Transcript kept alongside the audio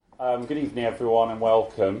Good evening, everyone, and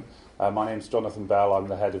welcome. My name's Jonathan Bell. I'm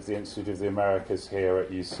the head of the Institute of the Americas here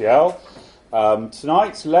at UCL.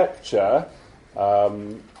 Tonight's lecture,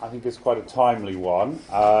 I think, is quite a timely one,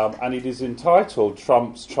 and it is entitled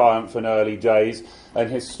Trump's Triumph in Early Days, An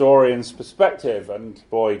Historian's Perspective. And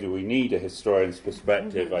boy, do we need a historian's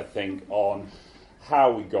perspective, I think, on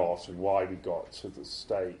how we got and why we got to the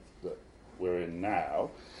state that we're in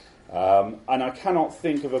now. And I cannot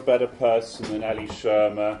think of a better person than Ellie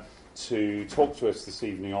Schirmer to talk to us this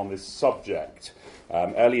evening on this subject.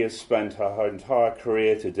 Ellie has spent her entire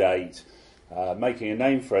career to date making a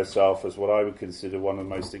name for herself as what I would consider one of the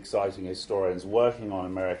most exciting historians working on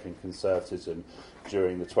American conservatism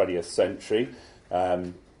during the 20th century.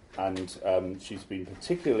 And she's been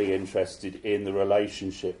particularly interested in the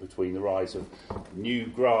relationship between the rise of new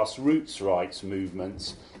grassroots rights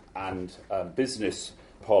movements and business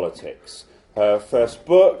politics. Her first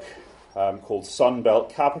book, called Sunbelt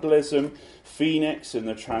Capitalism, Phoenix in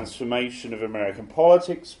the Transformation of American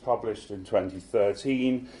Politics, published in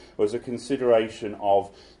 2013, was a consideration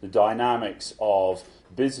of the dynamics of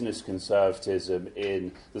business conservatism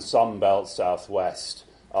in the Sunbelt Southwest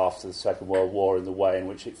after the Second World War and the way in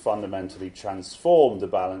which it fundamentally transformed the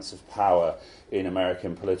balance of power in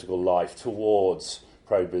American political life towards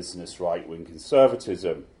pro-business right-wing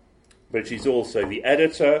conservatism. But she's also the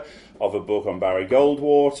editor of a book on Barry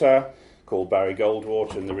Goldwater, called Barry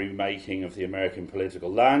Goldwater and the Remaking of the American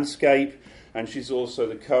Political Landscape, and she's also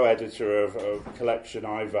the co-editor of a collection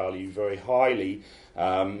I value very highly,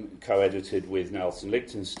 co-edited with Nelson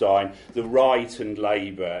Lichtenstein, The Right and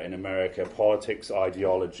Labour in America, Politics,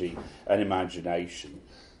 Ideology and Imagination.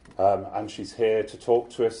 And she's here to talk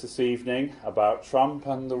to us this evening about Trump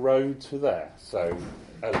and the road to there. So,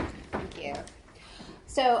 Ellie. Thank you.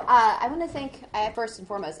 So I want to thank, first and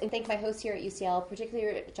foremost, and thank my hosts here at UCL,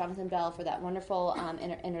 particularly Jonathan Bell, for that wonderful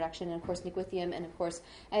introduction, and of course Nick Withiam, and of course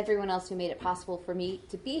everyone else who made it possible for me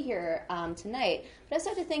to be here tonight. But I also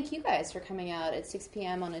have to thank you guys for coming out at 6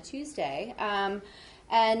 p.m. on a Tuesday.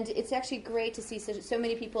 And it's actually great to see so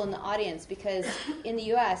many people in the audience, because in the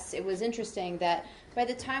U.S. it was interesting that by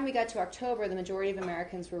the time we got to October, the majority of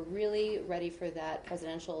Americans were really ready for that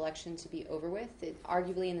presidential election to be over with.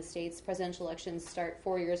 Arguably in the States, presidential elections start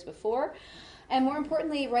 4 years before. And more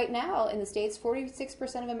importantly, right now in the States,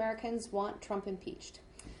 46% of Americans want Trump impeached.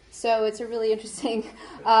 So it's a really interesting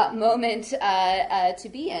moment to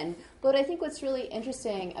be in. But I think what's really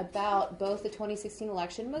interesting about both the 2016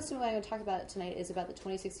 election, most of what I'm going to talk about tonight is about the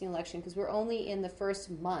 2016 election, because we're only in the first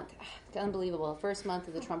month, unbelievable, first month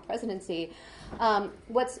of the Trump presidency.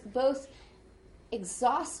 What's both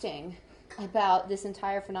exhausting about this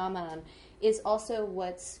entire phenomenon is also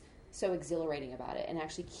what's so exhilarating about it, and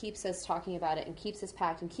actually keeps us talking about it and keeps us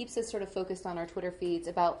packed and keeps us sort of focused on our Twitter feeds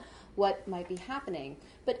about what might be happening.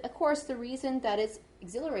 But of course, the reason that it's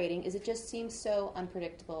exhilarating is it just seems so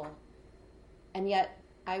unpredictable. And yet,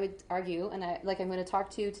 I would argue, and like I'm going to talk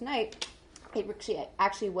to tonight, it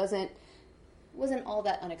actually wasn't all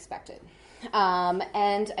that unexpected.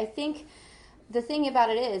 And I think the thing about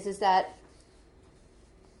it is that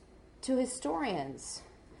to historians,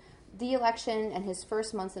 the election and his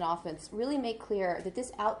first months in office really make clear that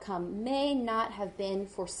this outcome may not have been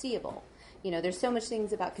foreseeable. You know, there's so much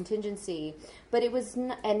things about contingency, but it was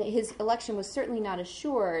not, and his election was certainly not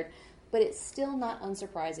assured, but it's still not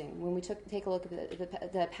unsurprising when we take a look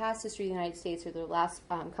at the past history of the United States or the last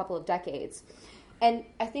couple of decades. And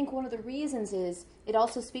I think one of the reasons is it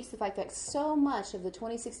also speaks to the fact that so much of the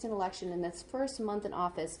 2016 election in this first month in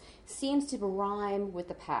office seems to rhyme with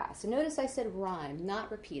the past. And notice I said rhyme,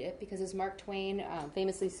 not repeat it, because as Mark Twain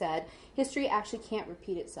famously said, history actually can't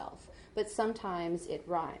repeat itself, but sometimes it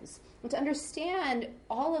rhymes. And to understand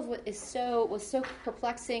all of what was so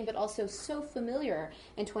perplexing but also so familiar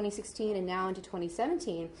in 2016 and now into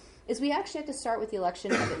 2017 is we actually have to start with the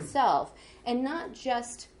election of itself, and not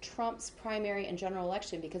just Trump's primary and general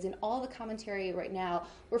election, because in all the commentary right now,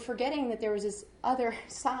 we're forgetting that there was this other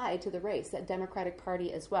side to the race, that Democratic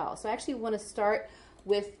Party as well. So I actually want to start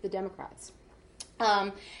with the Democrats.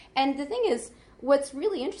 And the thing is, what's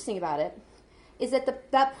really interesting about it is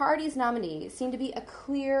that that party's nominee seemed to be a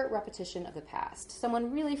clear repetition of the past,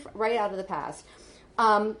 someone really right out of the past.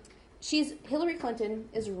 Hillary Clinton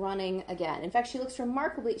is running again. In fact, she looks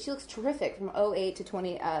terrific from 2008 to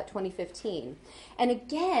 2015. And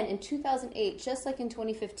again, in 2008, just like in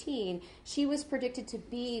 2015, she was predicted to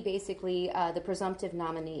be basically the presumptive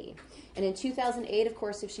nominee. And in 2008, of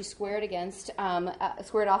course, if she squared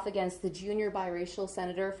off against the junior biracial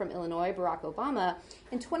senator from Illinois, Barack Obama,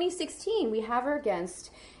 in 2016, we have her against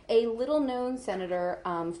a little-known senator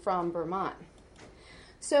from Vermont.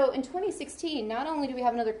 So in 2016, not only do we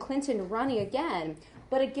have another Clinton running again,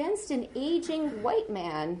 but against an aging white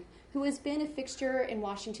man who has been a fixture in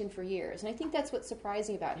Washington for years. And I think that's what's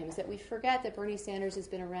surprising about him, is that we forget that Bernie Sanders has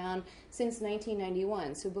been around since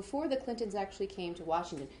 1991, so before the Clintons actually came to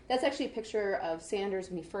Washington. That's actually a picture of Sanders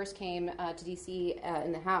when he first came to D.C.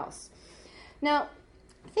 In the House. Now,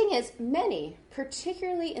 the thing is, many,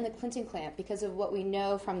 particularly in the Clinton camp, because of what we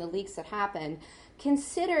know from the leaks that happened,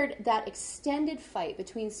 considered that extended fight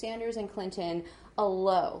between Sanders and Clinton a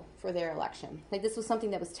low for their election. Like, this was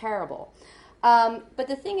something that was terrible. But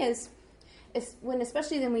the thing is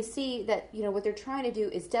especially when we see that, what they're trying to do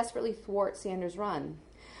is desperately thwart Sanders' run.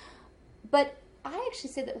 But I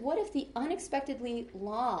actually said that what if the unexpectedly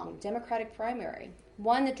long Democratic primary,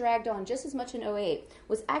 one that dragged on just as much in 2008,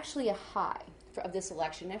 was actually a high of this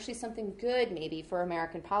election, actually something good maybe for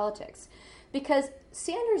American politics? Because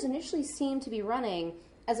Sanders initially seemed to be running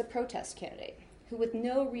as a protest candidate who with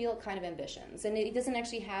no real kind of ambitions. And he doesn't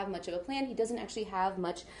actually have much of a plan. He doesn't actually have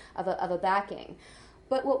much of a backing.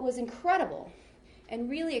 But what was incredible and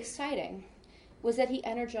really exciting was that he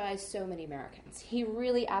energized so many Americans. He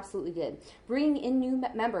really absolutely did, bringing in new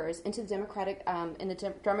members into the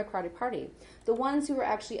Democratic Party, the ones who were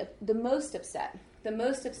actually the most upset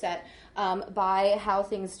by how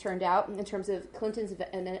things turned out in terms of Clinton's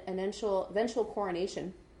eventual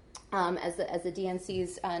coronation as the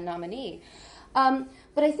DNC's nominee.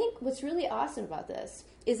 But I think what's really awesome about this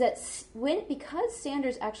is that because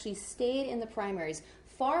Sanders actually stayed in the primaries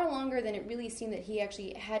far longer than it really seemed that he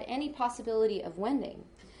actually had any possibility of winning,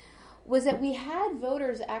 was that we had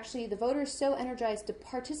the voters so energized to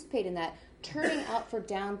participate in that, turning out for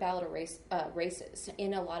down ballot races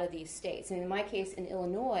in a lot of these states. And in my case, in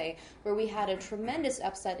Illinois, where we had a tremendous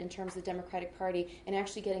upset in terms of the Democratic Party and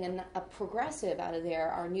actually getting a progressive out of there,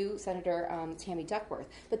 our new Senator Tammy Duckworth.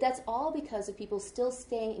 But that's all because of people still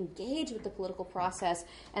staying engaged with the political process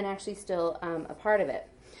and actually still a part of it.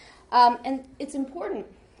 And it's important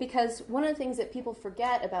because one of the things that people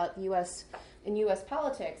forget about the U.S.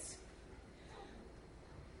 politics,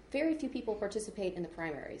 very few people participate in the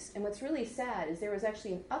primaries. And what's really sad is there was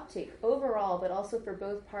actually an uptick overall, but also for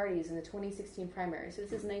both parties in the 2016 primaries. So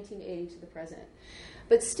this is 1980 to the present.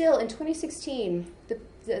 But still, in 2016,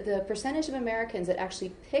 the percentage of Americans that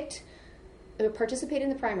actually participated in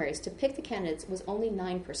the primaries to pick the candidates was only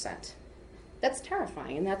 9%. That's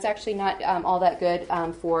terrifying, and that's actually not all that good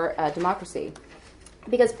for democracy.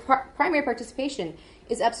 Because primary participation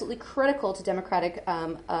is absolutely critical to democratic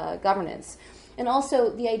governance. And also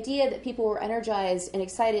the idea that people were energized and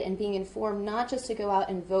excited and being informed not just to go out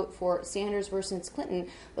and vote for Sanders versus Clinton,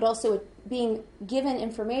 but also being given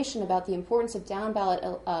information about the importance of down-ballot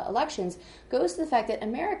elections goes to the fact that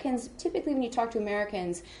Americans, typically when you talk to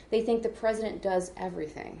Americans, they think the president does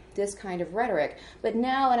everything, this kind of rhetoric. But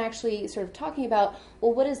now, and actually sort of talking about,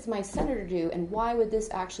 well, what does my senator do and why would this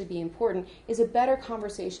actually be important, is a better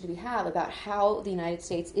conversation to have about how the United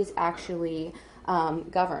States is actually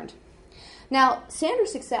governed. Now,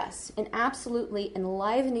 Sanders' success in absolutely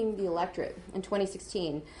enlivening the electorate in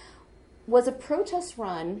 2016 was a protest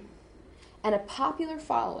run and a popular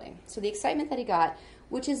following. So the excitement that he got,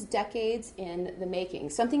 which is decades in the making,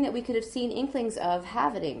 something that we could have seen inklings of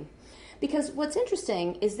happening. Because what's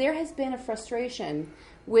interesting is there has been a frustration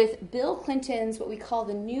with Bill Clinton's, what we call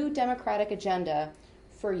the new Democratic agenda,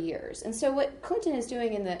 for years. And so what Clinton is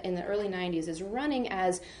doing in the early 90s is running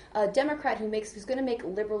as a Democrat who's going to make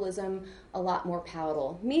liberalism a lot more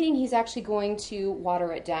palatable, meaning he's actually going to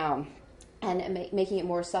water it down and making it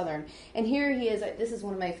more Southern. And here he is. This is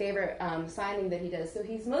one of my favorite signing that he does. So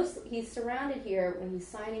he's surrounded here when he's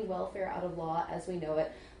signing welfare out of law as we know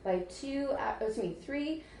it by three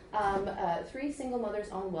single mothers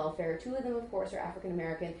on welfare. Two of them, of course, are African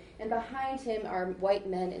American, and behind him are white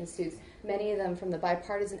men in suits, many of them from the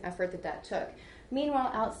bipartisan effort that took.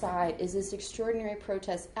 Meanwhile, outside is this extraordinary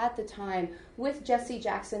protest at the time with Jesse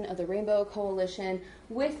Jackson of the Rainbow Coalition,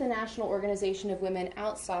 with the National Organization of Women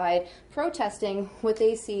outside, protesting what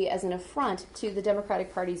they see as an affront to the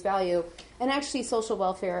Democratic Party's value and actually social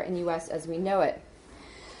welfare in the U.S. as we know it.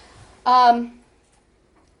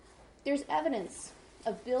 There's evidence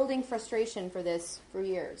of building frustration for this for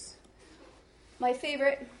years. My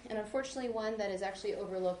favorite, and unfortunately one that is actually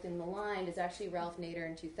overlooked and maligned, is actually Ralph Nader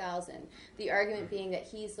in 2000. The argument being that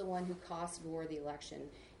he's the one who cost Gore the election.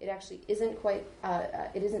 It actually isn't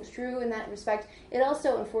it isn't true in that respect. It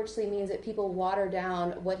also, unfortunately, means that people water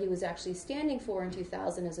down what he was actually standing for in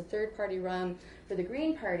 2000 as a third-party run for the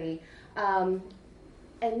Green Party,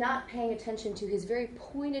 and not paying attention to his very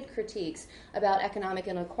pointed critiques about economic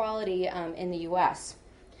inequality in the U.S.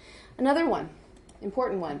 Another one,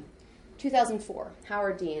 important one, 2004,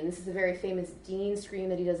 Howard Dean. This is a very famous Dean scream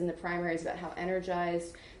that he does in the primaries about how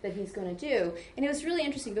energized that he's going to do. And it was really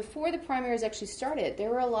interesting. Before the primaries actually started,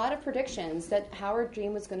 there were a lot of predictions that Howard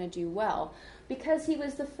Dean was going to do well because he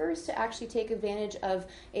was the first to actually take advantage of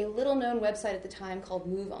a little-known website at the time called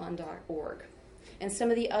MoveOn.org and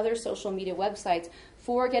some of the other social media websites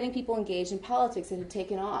for getting people engaged in politics that had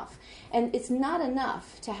taken off. And it's not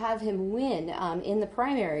enough to have him win in the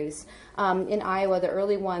primaries in Iowa, the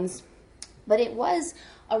early ones. But it was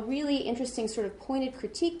a really interesting sort of pointed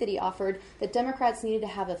critique that he offered that Democrats needed to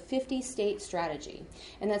have a 50-state strategy.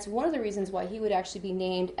 And that's one of the reasons why he would actually be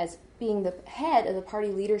named as being the head of the party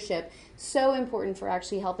leadership, so important for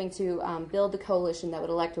actually helping to build the coalition that would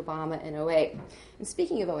elect Obama in 2008. And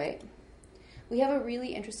speaking of 2008, we have a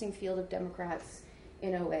really interesting field of Democrats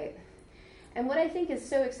in 2008. And what I think is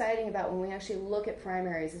so exciting about when we actually look at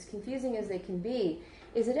primaries, as confusing as they can be,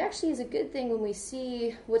 is it actually is a good thing when we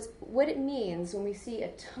see what it means when we see a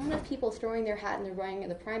ton of people throwing their hat in the ring in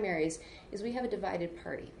the primaries, is we have a divided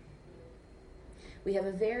party. We have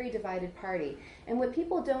a very divided party. And what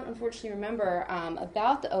people don't unfortunately remember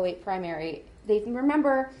about the 2008 primary, they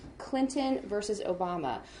remember Clinton versus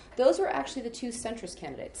Obama. Those were actually the two centrist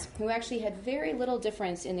candidates who actually had very little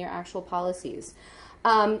difference in their actual policies.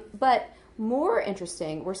 But more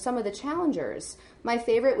interesting were some of the challengers. My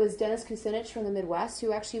favorite was Dennis Kucinich from the Midwest,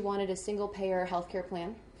 who actually wanted a single-payer health care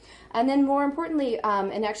plan. And then more importantly,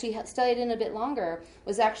 and actually studied in a bit longer,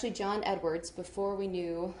 was actually John Edwards, before we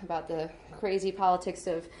knew about the crazy politics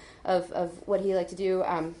of what he liked to do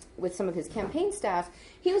with some of his campaign staff.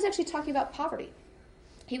 He was actually talking about poverty.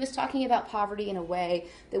 He was talking about poverty in a way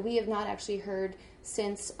that we have not actually heard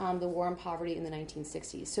since the war on poverty in the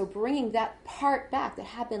 1960s. So bringing that part back that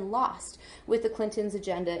had been lost with the Clintons'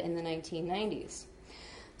 agenda in the 1990s.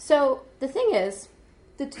 So the thing is,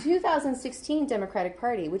 the 2016 Democratic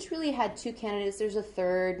Party, which really had two candidates, there's a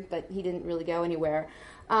third, but he didn't really go anywhere,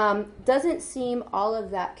 doesn't seem all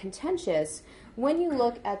of that contentious when you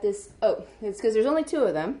look at this. Oh, it's because there's only two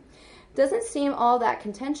of them. Doesn't seem all that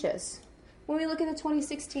contentious when we look at the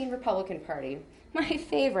 2016 Republican Party, my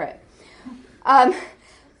favorite.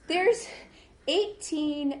 There's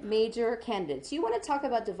 18 major candidates. You want to talk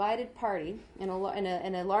about divided party in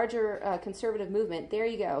a larger conservative movement, there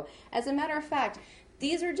you go. As a matter of fact,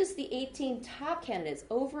 these are just the 18 top candidates.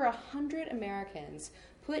 Over 100 Americans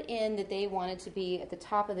put in that they wanted to be at the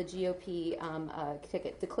top of the GOP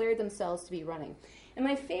ticket, declared themselves to be running. And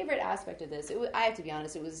my favorite aspect of this, I have to be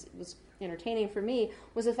honest, it was entertaining for me,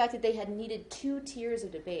 was the fact that they had needed 2 tiers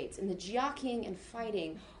of debates. And the jockeying and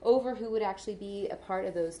fighting over who would actually be a part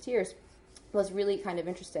of those tiers was really kind of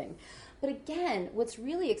interesting. But again, what's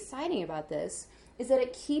really exciting about this is that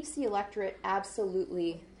it keeps the electorate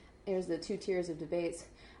absolutely, here's the 2 tiers of debates,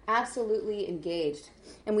 absolutely engaged.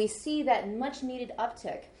 And we see that much needed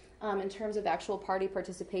uptick in terms of actual party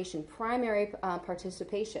participation, primary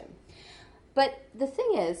participation. But the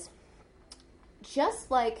thing is,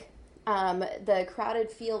 just like the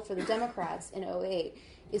crowded field for the Democrats in 2008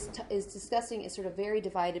 is discussing a sort of very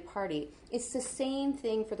divided party, it's the same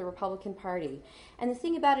thing for the Republican Party. And the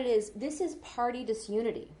thing about it is, this is party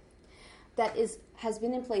disunity that has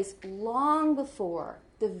been in place long before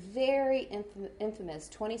the very infamous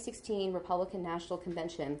 2016 Republican National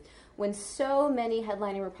Convention, when so many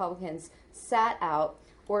headlining Republicans sat out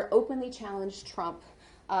or openly challenged Trump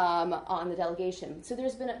on the delegation. So there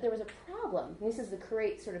was a problem. This is the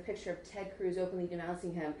great sort of picture of Ted Cruz openly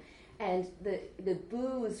denouncing him, and the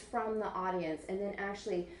boos from the audience, and then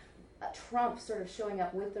actually Trump sort of showing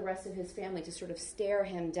up with the rest of his family to sort of stare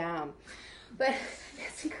him down. But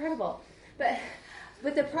it's incredible.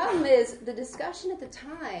 But the problem is, the discussion at the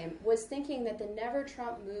time was thinking that the Never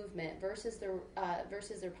Trump movement versus the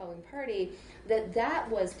Republican Party, that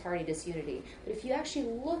was party disunity. But if you actually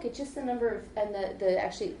look at just the number of, and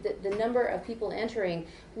the number of people entering,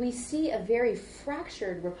 we see a very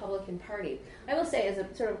fractured Republican Party. I will say, as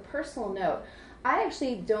a sort of personal note, I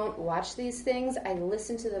actually don't watch these things. I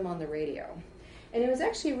listen to them on the radio. And it was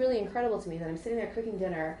actually really incredible to me that I'm sitting there cooking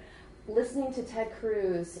dinner, listening to Ted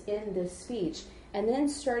Cruz in this speech, and then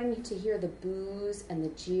starting to hear the boos and the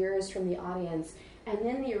jeers from the audience, and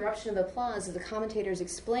then the eruption of applause as the commentators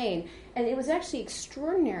explain. And it was actually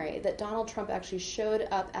extraordinary that Donald Trump actually showed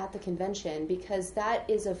up at the convention, because that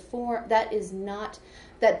is a form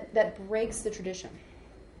that breaks the tradition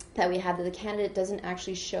that we have, that the candidate doesn't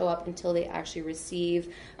actually show up until they actually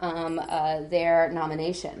receive their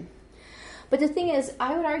nomination. But the thing is,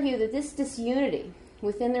 I would argue that this disunity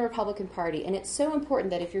within the Republican Party, and it's so important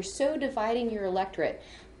that if you're so dividing your electorate,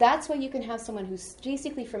 that's why you can have someone who's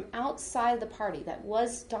basically from outside the party, that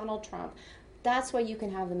was Donald Trump, That's why you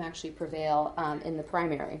can have them actually prevail in the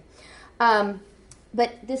primary.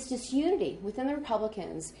 But this disunity within the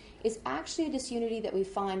Republicans is actually a disunity that we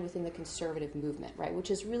find within the conservative movement, right, which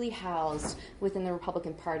is really housed within the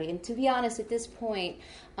Republican Party. And to be honest, at this point,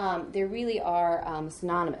 they really are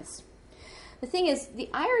synonymous. The thing is, the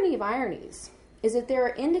irony of ironies is that there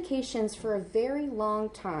are indications for a very long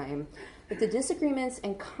time that the disagreements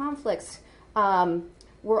and conflicts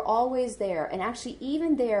were always there, and actually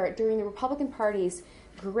even there during the Republican Party's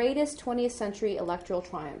greatest 20th century electoral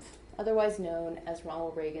triumph, otherwise known as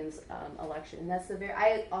Ronald Reagan's election. And that's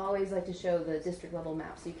I always like to show the district level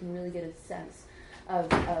map so you can really get a sense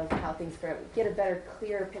of how things go, get a better,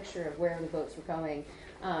 clearer picture of where the votes were going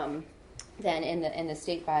than in the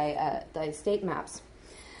state by state maps.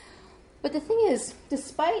 But the thing is,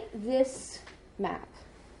 despite this map,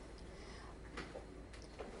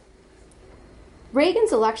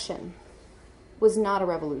 Reagan's election was not a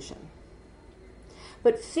revolution,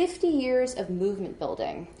 but 50 years of movement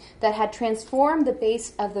building that had transformed the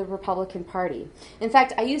base of the Republican Party. In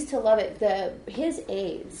fact, I used to love it. His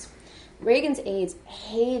aides, Reagan's aides,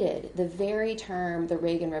 hated the very term the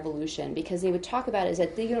Reagan Revolution because they would talk about it as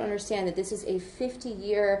that they don't understand that this is a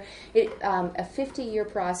 50-year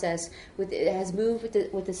process. It has moved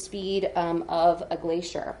with the speed of a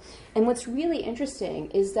glacier. And what's really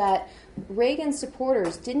interesting is that Reagan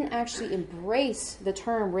supporters didn't actually embrace the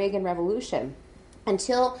term Reagan Revolution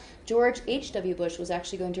until George H.W. Bush was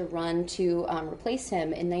actually going to run to replace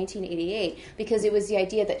him in 1988, because it was the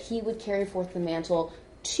idea that he would carry forth the mantle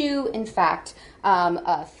to, in fact,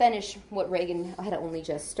 finish what Reagan had only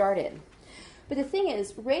just started. But the thing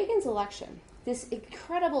is, Reagan's election, this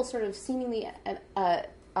incredible sort of seemingly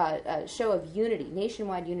show of unity,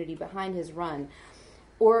 nationwide unity behind his run,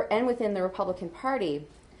 and within the Republican Party,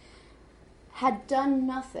 had done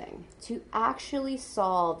nothing to actually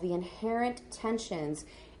solve the inherent tensions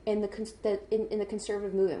in the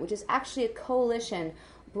conservative movement, which is actually a coalition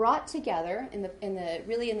brought together in the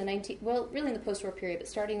post-war period, but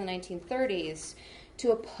starting in the 1930s,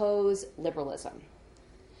 to oppose liberalism,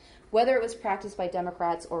 whether it was practiced by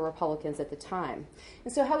Democrats or Republicans at the time.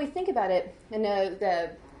 And so, how we think about it, and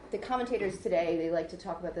the commentators today, they like to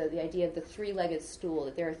talk about the idea of the three-legged stool,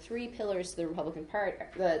 that there are three pillars to the Republican Party,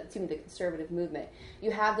 the conservative movement.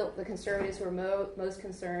 You have the conservatives who are most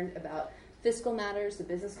concerned about fiscal matters, the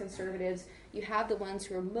business conservatives. You have the ones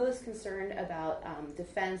who are most concerned about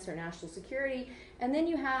defense or national security, and then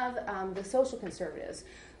you have the social conservatives.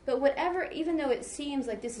 But even though it seems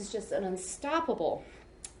like this is just an unstoppable,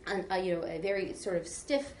 a very sort of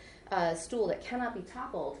stiff stool that cannot be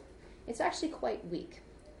toppled, it's actually quite weak.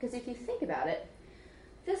 Because if you think about it,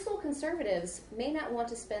 fiscal conservatives may not want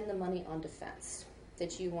to spend the money on defense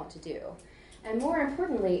that you want to do. And more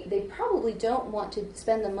importantly, they probably don't want to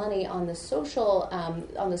spend the money on the social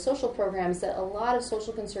programs that a lot of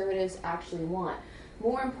social conservatives actually want.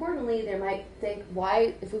 More importantly, they might think,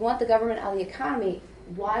 if we want the government out of the economy,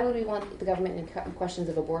 why would we want the government in questions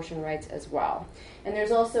of abortion rights as well? And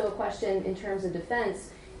there's also a question in terms of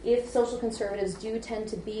defense. If social conservatives do tend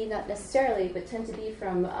to be, not necessarily, but tend to be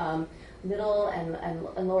from middle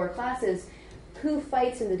and lower classes, who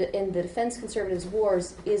fights in the defense conservatives'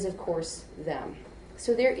 wars is, of course, them.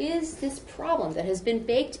 So there is this problem that has been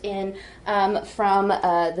baked in from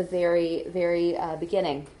the very, very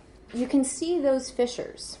beginning. You can see those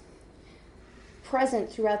fissures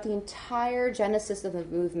present throughout the entire genesis of the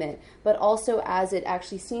movement, but also as it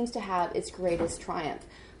actually seems to have its greatest triumph.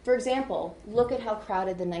 For example, look at how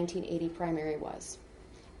crowded the 1980 primary was.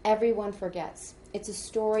 Everyone forgets. It's a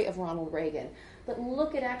story of Ronald Reagan. But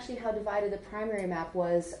look at actually how divided the primary map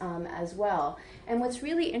was as well. And what's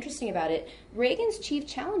really interesting about it, Reagan's chief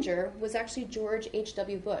challenger was actually George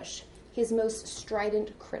H.W. Bush, his most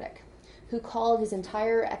strident critic, who called his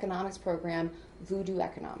entire economics program voodoo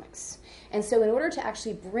economics. And so in order to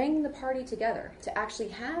actually bring the party together, to actually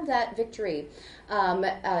have that victory,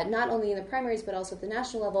 not only in the primaries but also at the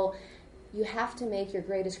national level, you have to make your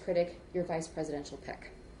greatest critic your vice presidential pick.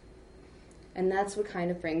 And that's what kind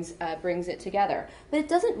of brings it together. But it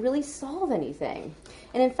doesn't really solve anything.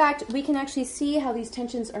 And in fact, we can actually see how these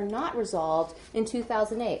tensions are not resolved in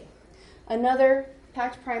 2008. Another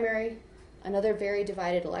packed primary, another very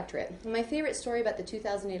divided electorate. And my favorite story about the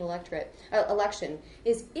 2008 election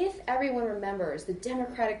is if everyone remembers the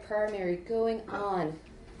Democratic primary going on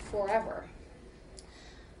forever.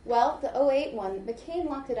 Well, the 2008 one, McCain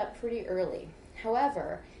locked it up pretty early.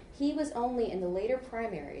 However, he was only in the later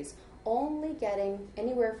primaries only getting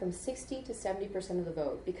anywhere from 60 to 70% of the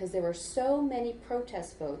vote because there were so many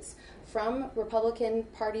protest votes from Republican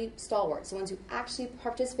Party stalwarts, the ones who actually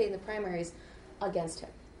participated in the primaries, against him.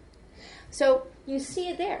 So you see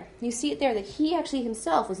it there. You see it there that he actually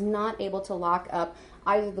himself was not able to lock up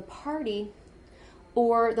either the party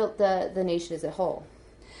or the nation as a whole.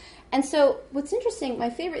 And so what's interesting, my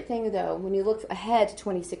favorite thing, though, when you look ahead to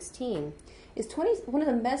 2016, is one of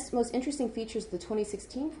the most interesting features of the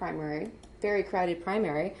 2016 primary, very crowded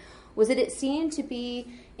primary, was that it seemed to be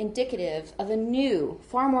indicative of a new,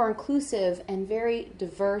 far more inclusive and very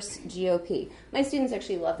diverse GOP. My students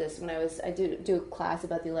actually love this when I do a class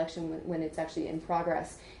about the election when it's actually in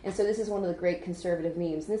progress. And so this is one of the great conservative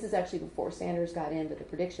memes. And this is actually before Sanders got in, but the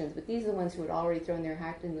predictions. But these are the ones who had already thrown their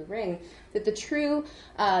hat in the ring. That the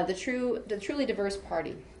truly diverse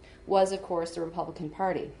party was, of course, the Republican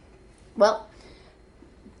Party. Well,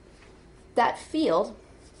 that field,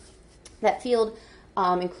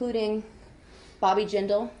 including Bobby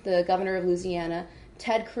Jindal, the governor of Louisiana,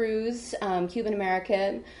 Ted Cruz, Cuban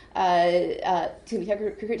American, Ted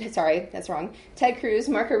Cruz,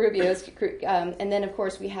 Marco Rubio, and then of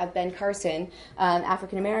course we have Ben Carson,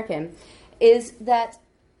 African American, is that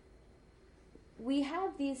we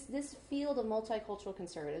have this field of multicultural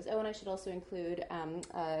conservatives. Oh, and I should also include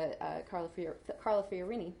Carla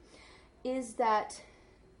Fiorini, is that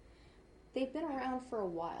they've been around for a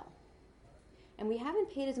while. And we haven't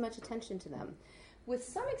paid as much attention to them. With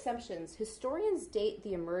some exceptions, historians date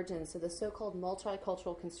the emergence of the so-called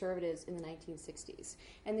multicultural conservatives in the 1960s.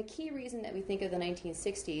 And the key reason that we think of the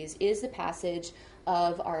 1960s is the passage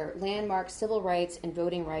of our landmark Civil Rights and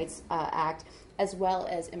Voting Rights Act, as well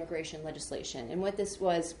as immigration legislation. And what this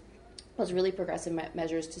was really progressive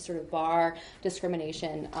measures to sort of bar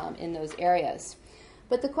discrimination in those areas.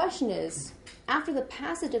 But the question is, after the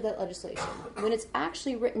passage of that legislation, when it's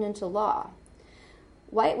actually written into law,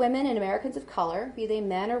 white women and Americans of color, be they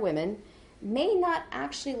men or women, may not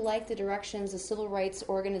actually like the directions of civil rights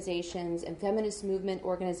organizations and feminist movement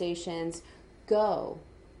organizations go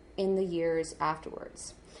in the years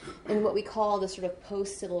afterwards, in what we call the sort of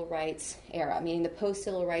post-civil rights era, meaning the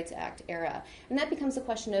post-Civil Rights Act era. And that becomes the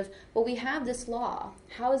question of, well, we have this law.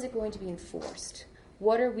 How is it going to be enforced?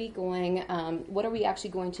 What are we actually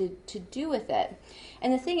going to do with it?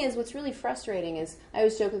 And the thing is, what's really frustrating is, I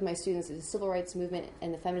always joke with my students that the civil rights movement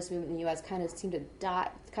and the feminist movement in the U.S. kind of seem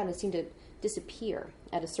to disappear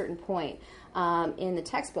at a certain point in the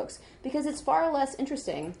textbooks, because it's far less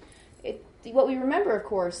interesting. What we remember, of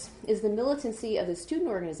course, is the militancy of the student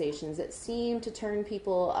organizations that seem to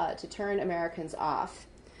turn Americans off.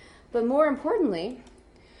 But more importantly,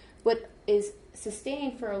 what is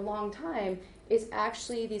sustained for a long time is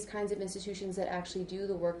actually these kinds of institutions that actually do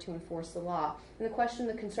the work to enforce the law. And the question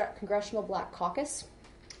of the Congressional Black Caucus,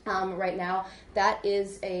 right now, that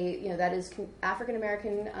is African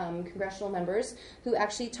American congressional members who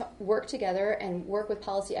actually work together and work with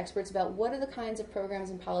policy experts about what are the kinds of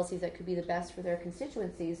programs and policies that could be the best for their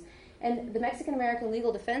constituencies. And the Mexican American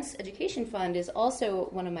Legal Defense Education Fund is also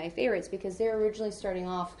one of my favorites, because they're originally starting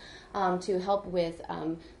off to help with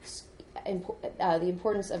the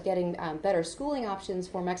importance of getting better schooling options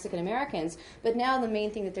for Mexican Americans, but now the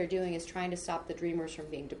main thing that they're doing is trying to stop the Dreamers from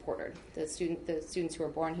being deported. The students who are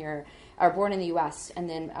born in the U.S. and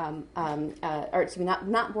then,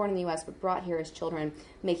 not born in the U.S. but brought here as children,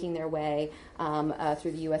 making their way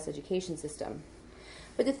through the U.S. education system.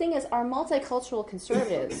 But the thing is, our multicultural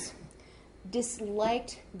conservatives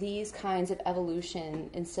disliked these kinds of evolution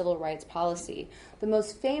in civil rights policy. The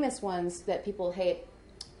most famous ones that people hate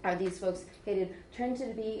are these folks tend to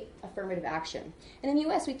be affirmative action. And in the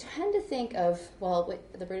U.S., we tend to think of, what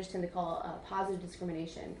the British tend to call positive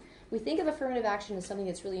discrimination. We think of affirmative action as something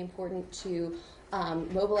that's really important to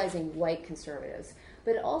mobilizing white conservatives.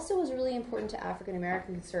 But it also was really important to African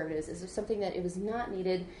American conservatives. It was something that it was not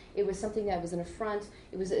needed. It was something that was an affront.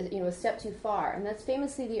 It was a step too far. And that's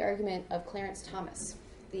famously the argument of Clarence Thomas,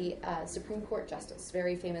 the Supreme Court justice,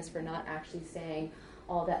 very famous for not actually saying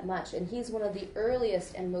all that much. And he's one of the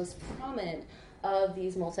earliest and most prominent of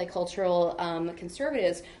these multicultural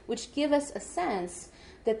conservatives, which give us a sense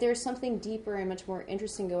that there's something deeper and much more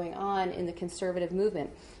interesting going on in the conservative movement.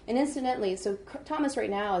 And incidentally, so Thomas right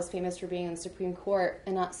now is famous for being on the Supreme Court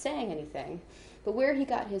and not saying anything. But where he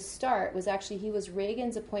got his start was actually he was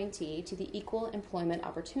Reagan's appointee to the Equal Employment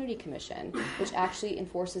Opportunity Commission, which actually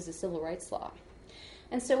enforces the civil rights law.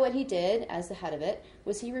 And so what he did, as the head of it,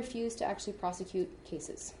 was he refused to actually prosecute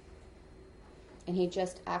cases. And he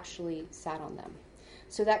just actually sat on them.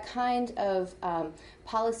 So that kind of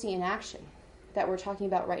policy in action that we're talking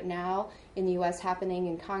about right now in the U.S. happening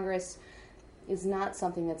in Congress is not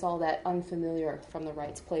something that's all that unfamiliar from the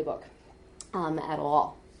rights playbook at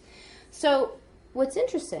all. So what's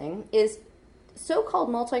interesting is so-called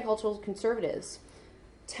multicultural conservatives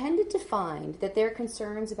tended to find that their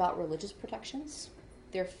concerns about religious protections,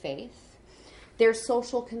 their faith, their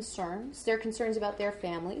social concerns, their concerns about their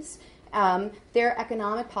families, their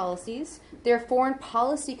economic policies, their foreign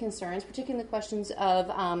policy concerns, particularly the questions of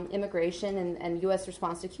immigration and U.S.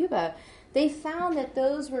 response to Cuba, they found that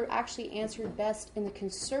those were actually answered best in the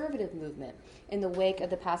conservative movement in the wake of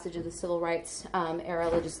the passage of the Civil Rights era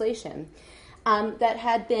legislation that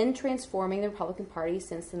had been transforming the Republican Party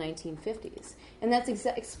since the 1950s. And that's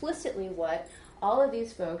explicitly what all of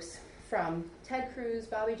these folks from Ted Cruz,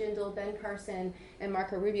 Bobby Jindal, Ben Carson, and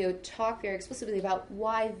Marco Rubio talk very explicitly about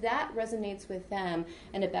why that resonates with them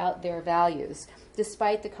and about their values,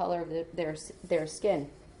 despite the color of their skin.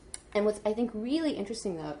 And what's, I think, really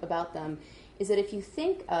interesting about them is that if you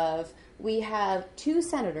think of, we have 2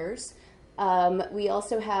 senators, we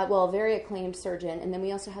also have, well, a very acclaimed surgeon, and then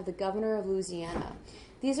we also have the governor of Louisiana.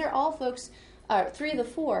 These are all folks, 3 of the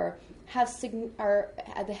 4 are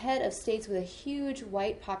at the head of states with a huge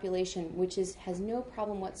white population, which has no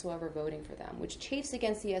problem whatsoever voting for them, which chafes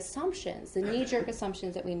against the assumptions, the knee-jerk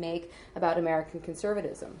assumptions that we make about American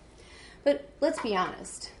conservatism. But let's be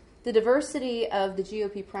honest, the diversity of the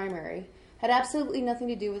GOP primary had absolutely nothing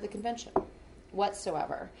to do with the convention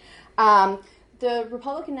whatsoever. The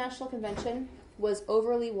Republican National Convention was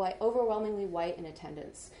overwhelmingly white in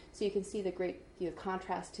attendance. So you can see the great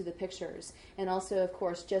contrast to the pictures, and also, of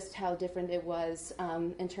course, just how different it was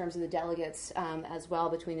in terms of the delegates as well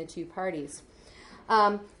between the 2 parties.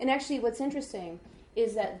 And actually, what's interesting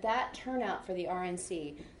is that turnout for the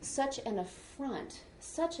RNC, such an affront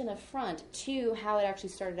to how it actually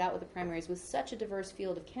started out with the primaries with such a diverse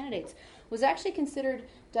field of candidates, was actually considered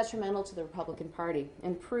detrimental to the Republican Party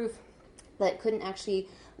and proof that it couldn't actually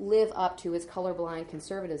live up to its colorblind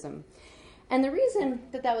conservatism. And the reason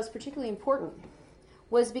that was particularly important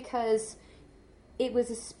was because it was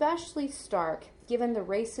especially stark given the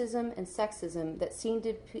racism and sexism that seemed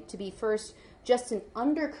to be first just an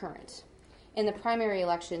undercurrent in the primary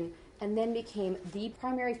election and then became the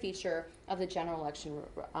primary feature of the general election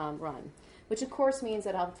run, which of course means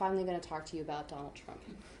that I'm finally going to talk to you about Donald Trump.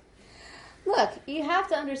 Look, you have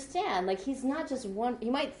to understand, he's not just one, he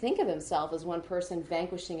might think of himself as one person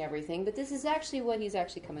vanquishing everything, but this is actually what he's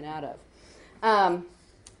actually coming out of.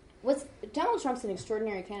 Donald Trump's an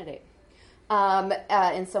extraordinary candidate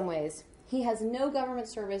in some ways. He has no government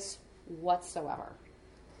service whatsoever.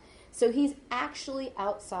 So he's actually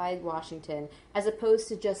outside Washington, as opposed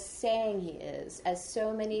to just saying he is, as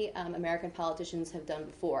so many American politicians have done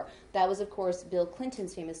before. That was, of course, Bill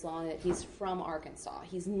Clinton's famous line that he's from Arkansas.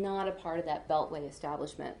 He's not a part of that Beltway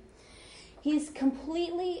establishment. He's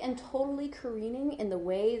completely and totally careening in the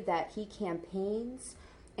way that he campaigns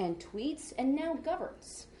and tweets and now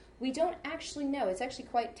governs. We don't actually know. It's actually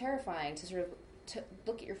quite terrifying to to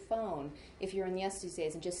look at your phone if you're in the these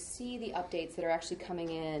days and just see the updates that are actually coming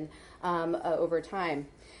in over time.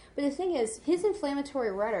 But the thing is, his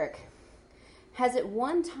inflammatory rhetoric has at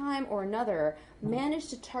one time or another managed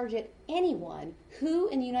to target anyone who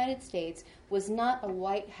in the United States was not a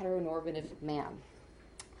white heteronormative man.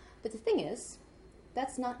 But the thing is,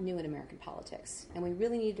 that's not new in American politics, and we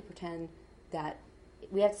really need to pretend that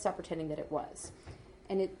we have to stop pretending that it was.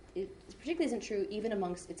 And it particularly isn't true even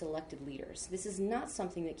amongst its elected leaders. This is not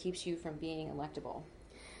something that keeps you from being electable.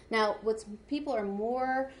 Now, people are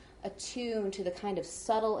more attuned to the kind of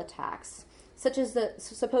subtle attacks, such as the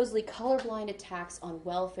supposedly colorblind attacks on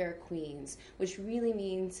welfare queens, which really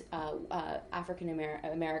means African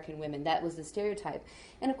American women. That was the stereotype.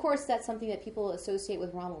 And of course, that's something that people associate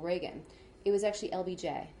with Ronald Reagan. It was actually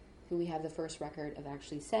LBJ who we have the first record of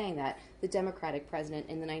actually saying that, the Democratic president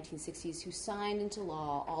in the 1960s who signed into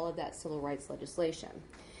law all of that civil rights legislation.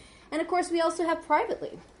 And of course, we also have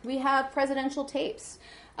privately. We have presidential tapes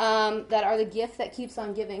that are the gift that keeps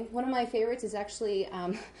on giving. One of my favorites is actually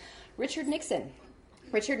Richard Nixon.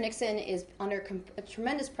 Richard Nixon is under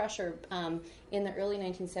tremendous pressure in the early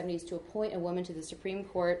 1970s to appoint a woman to the Supreme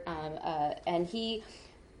Court, and he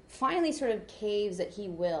finally sort of caves that he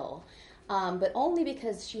will. But only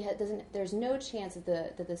because there's no chance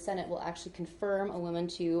that the Senate will actually confirm a woman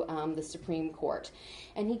to the Supreme Court.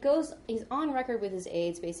 And he's on record with his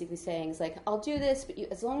aides basically saying, he's like, I'll do this, but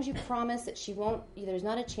as long as you promise that she won't, there's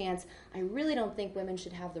not a chance, I really don't think women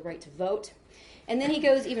should have the right to vote. And then he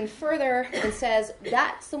goes even further and says,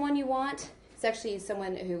 that's the one you want? It's actually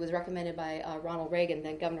someone who was recommended by Ronald Reagan,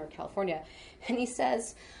 then governor of California. And he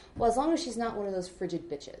says, well, as long as she's not one of those frigid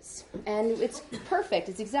bitches. And it's perfect.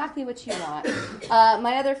 It's exactly what you want.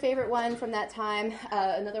 My other favorite one from that time,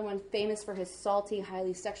 another one famous for his salty,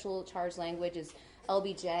 highly sexual charged language, is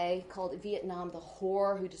LBJ, called Vietnam the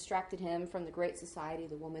whore who distracted him from the great society,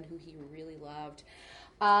 the woman who he really loved.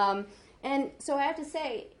 And so I have to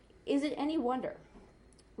say, is it any wonder,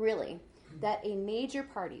 really, that a major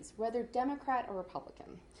party's, whether Democrat or Republican,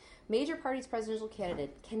 major party's presidential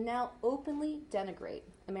candidate can now openly denigrate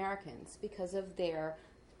Americans because of their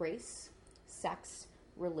race, sex,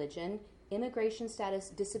 religion, immigration status,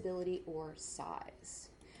 disability, or size?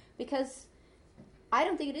 Because I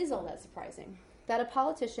don't think it is all that surprising that a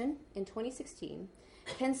politician in 2016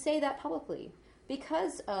 can say that publicly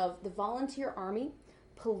because of the volunteer army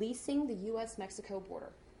policing the U.S.-Mexico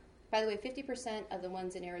border. By the way, 50% of the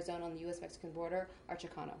ones in Arizona on the U.S.-Mexican border are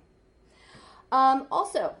Chicano.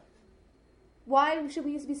 Also, why should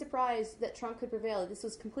we be surprised that Trump could prevail? This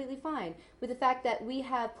was completely fine with the fact that we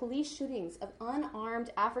have police shootings of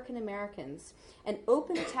unarmed African Americans and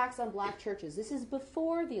open attacks on black churches. This is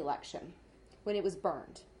before the election, when it was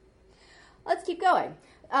burned. Let's keep going.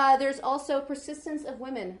 There's also persistence of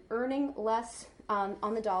women earning less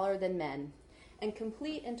on the dollar than men, and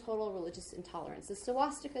complete and total religious intolerance. The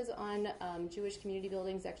swastikas on Jewish community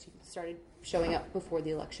buildings actually started showing up before the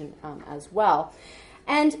election as well.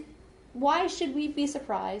 And why should we be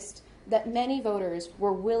surprised that many voters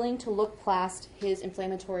were willing to look past his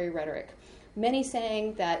inflammatory rhetoric, many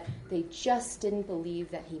saying that they just didn't believe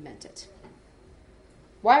that he meant it?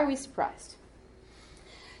 Why are we surprised?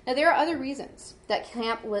 Now, there are other reasons that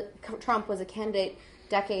Trump was a candidate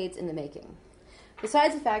decades in the making.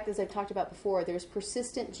 Besides the fact, as I've talked about before, there's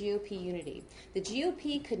persistent GOP unity. The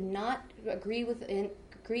GOP could not agree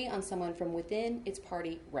on someone from within its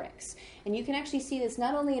party ranks. And you can actually see this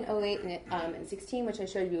not only in 08 and 16, which I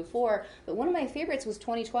showed you before, but one of my favorites was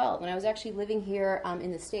 2012, when I was actually living here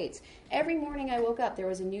in the States. Every morning I woke up, there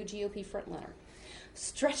was a new GOP frontrunner,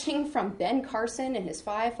 stretching from Ben Carson and his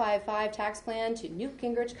 555 tax plan to Newt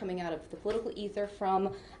Gingrich coming out of the political ether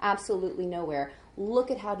from absolutely nowhere.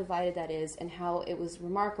 Look at how divided that is and how it was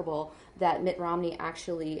remarkable that Mitt Romney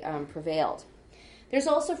actually prevailed. There's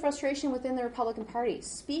also frustration within the Republican Party,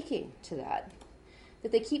 speaking to that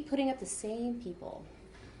they keep putting up the same people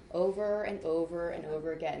over and over and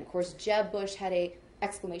over again. Of course, Jeb Bush had a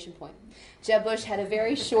exclamation point. Jeb Bush had a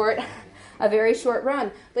very short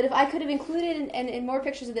run. But if I could have included, in more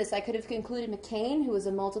pictures of this, I could have included McCain, who was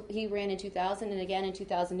he ran in 2000 and again in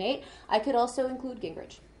 2008. I could also include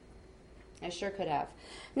Gingrich. I sure could have.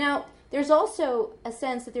 Now, there's also a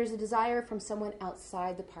sense that there's a desire from someone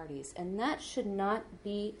outside the parties, and that should not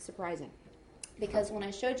be surprising. Because when I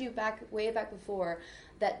showed you way back before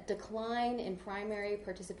that decline in primary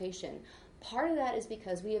participation, part of that is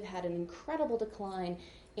because we have had an incredible decline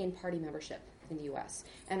in party membership in the U.S.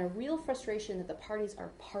 and a real frustration that the parties are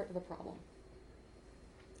part of the problem.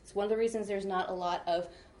 It's one of the reasons there's not a lot of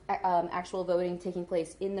actual voting taking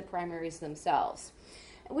place in the primaries themselves,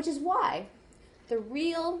 which is why the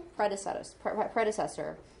real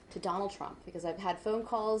predecessor to Donald Trump, because I've had phone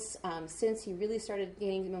calls since he really started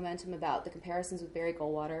gaining momentum about the comparisons with Barry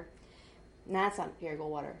Goldwater. And that's not Barry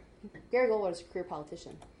Goldwater. Barry Goldwater is a career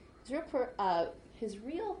politician. His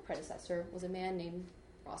real predecessor was a man named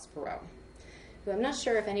Ross Perot, who I'm not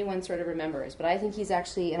sure if anyone sort of remembers, but I think he's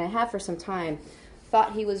actually, and I have for some time,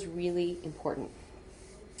 thought he was really important.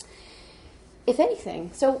 If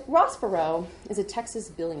anything, so Ross Perot is a Texas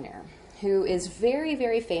billionaire who is very,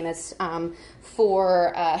 very famous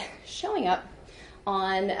for showing up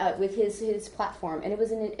on with his platform, and it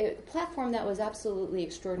was a platform that was absolutely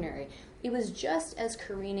extraordinary. It was just as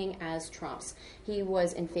careening as Trump's. He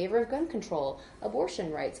was in favor of gun control,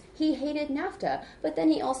 abortion rights. He hated NAFTA, but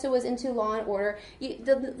then he also was into law and order.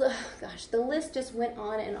 The list just went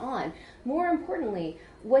on and on. More importantly,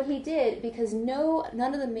 what he did, because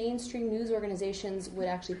none of the mainstream news organizations would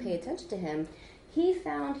actually pay attention to him, he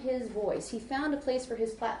found his voice. He found a place for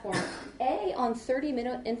his platform, on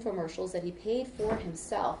 30-minute infomercials that he paid for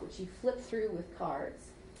himself, which he flipped through with cards.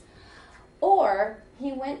 Or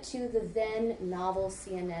he went to the then novel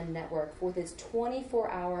CNN network with his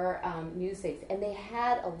 24-hour news stations, and they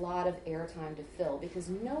had a lot of airtime to fill because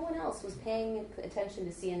no one else was paying attention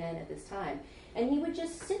to CNN at this time. And he would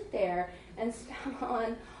just sit there and spam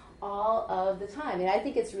on all of the time. And I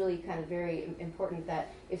think it's really kind of very important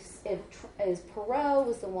that if Perot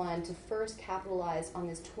was the one to first capitalize on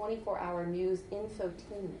this 24-hour news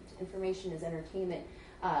infotainment, information is entertainment,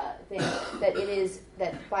 thing,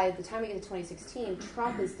 that by the time we get to 2016,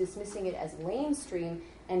 Trump is dismissing it as lamestream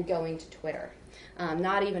and going to Twitter.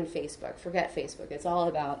 Not even Facebook. Forget Facebook. It's all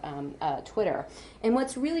about Twitter. And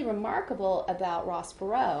what's really remarkable about Ross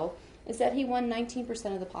Perot is that he won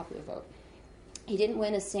 19% of the popular vote. He didn't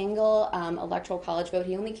win a single electoral college vote.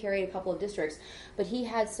 He only carried a couple of districts. But he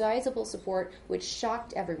had sizable support, which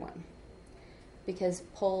shocked everyone because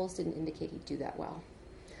polls didn't indicate he'd do that well.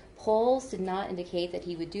 Polls did not indicate that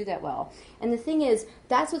he would do that well. And the thing is,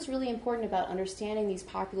 that's what's really important about understanding these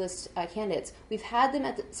populist candidates. We've had them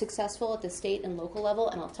successful at the state and local level,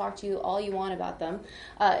 and I'll talk to you all you want about them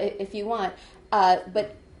if you want.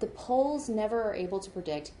 But the polls never are able to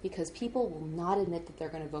predict because people will not admit that they're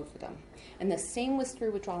going to vote for them. And the same was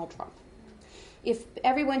true with Donald Trump. If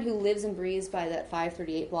everyone who lives and breathes by that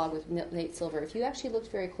 538 blog with Nate Silver, if you actually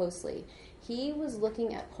looked very closely, he was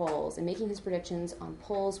looking at polls and making his predictions on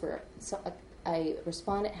polls where a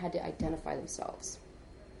respondent had to identify themselves.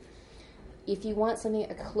 If you want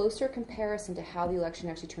a closer comparison to how the election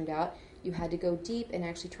actually turned out, you had to go deep and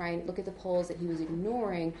actually try and look at the polls that he was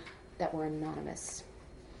ignoring that were anonymous.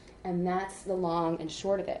 And that's the long and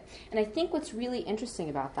short of it. And I think what's really interesting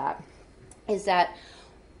about that is that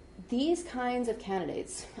these kinds of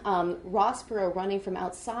candidates, Ross Perot running from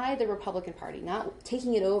outside the Republican Party, not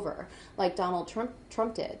taking it over like Donald Trump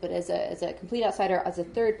did, but as a complete outsider, as a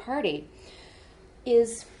third party,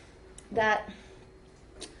 is that,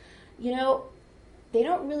 they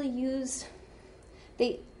don't really use,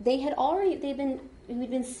 we've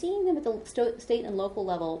been seeing them at the state and local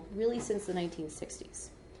level really since the 1960s.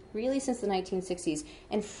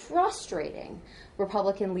 And frustrating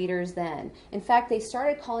Republican leaders then. In fact, they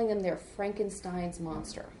started calling them their Frankenstein's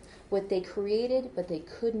monster, what they created but they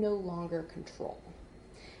could no longer control.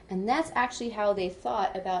 And that's actually how they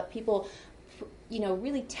thought about people,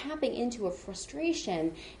 really tapping into a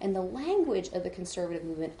frustration and the language of the conservative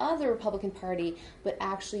movement, of the Republican Party, but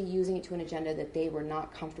actually using it to an agenda that they were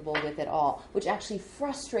not comfortable with at all, which actually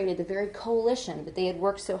frustrated the very coalition that they had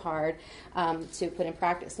worked so hard to put in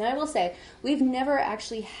practice. Now, I will say, we've never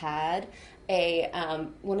actually had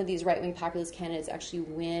one of these right-wing populist candidates actually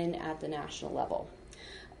win at the national level.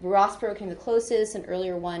 Ross Perot came the closest. An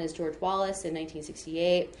earlier one is George Wallace in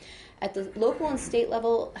 1968. At the local and state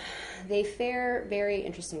level, they fare very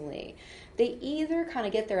interestingly. They either kind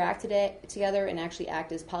of get their act together and actually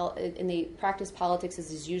act as and they practice politics as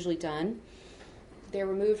is usually done. They're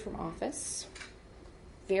removed from office,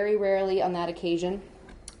 very rarely on that occasion,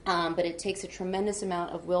 but it takes a tremendous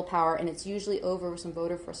amount of willpower, and it's usually over some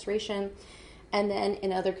voter frustration. And then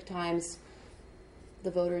in other times, the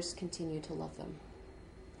voters continue to love them,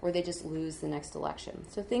 or they just lose the next election.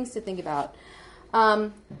 So things to think about.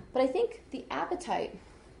 But I think the appetite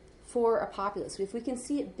for a populist, if we can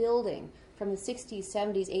see it building from the 60s,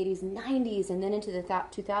 70s, 80s, 90s, and then into the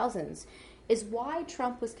 2000s, is why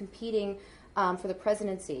Trump was competing for the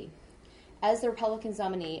presidency as the Republican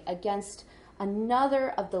nominee against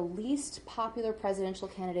another of the least popular presidential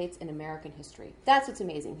candidates in American history. That's what's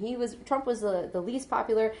amazing. Trump was the least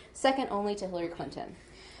popular, second only to Hillary Clinton.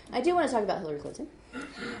 I do want to talk about Hillary Clinton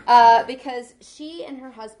because she and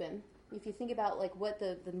her husband, if you think about what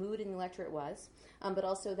the mood in the electorate was, but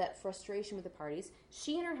also that frustration with the parties,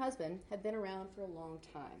 she and her husband have been around for a long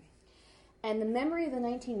time. And the memory of the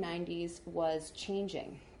 1990s was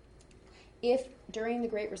changing. If during the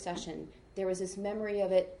Great Recession, there was this memory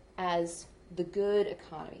of it as the good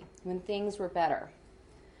economy, when things were better.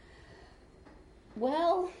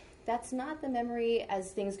 Well, that's not the memory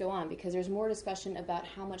as things go on, because there's more discussion about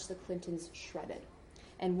how much the Clintons shredded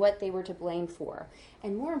and what they were to blame for.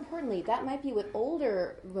 And more importantly, that might be what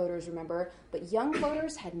older voters remember, but young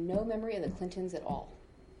voters had no memory of the Clintons at all.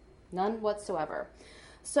 None whatsoever.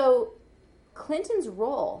 So Clinton's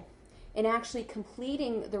role in actually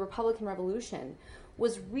completing the Republican Revolution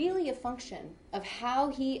was really a function of how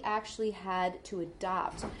he actually had to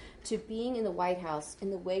adopt to being in the White House in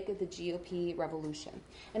the wake of the GOP revolution.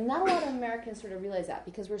 And not a lot of Americans sort of realize that,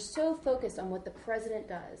 because we're so focused on what the president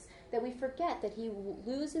does that we forget that he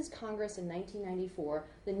loses Congress in 1994.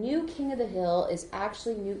 The new king of the hill is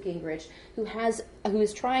actually Newt Gingrich, who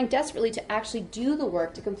is trying desperately to actually do the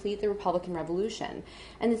work to complete the Republican Revolution.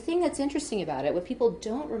 And the thing that's interesting about it, what people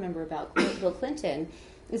don't remember about Bill Clinton,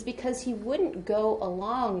 is because he wouldn't go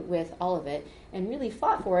along with all of it and really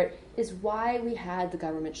fought for it, is why we had the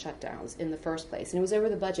government shutdowns in the first place. And it was over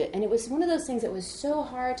the budget. And it was one of those things that was so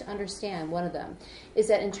hard to understand. One of them is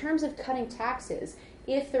that in terms of cutting taxes,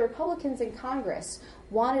 if the Republicans in Congress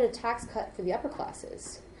wanted a tax cut for the upper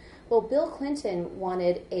classes, well, Bill Clinton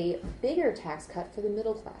wanted a bigger tax cut for the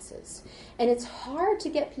middle classes. And it's hard to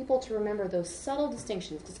get people to remember those subtle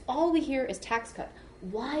distinctions, because all we hear is tax cut.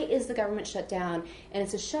 Why is the government shut down? And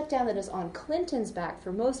it's a shutdown that is on Clinton's back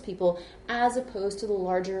for most people, as opposed to the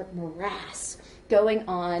larger morass going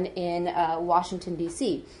on in Washington,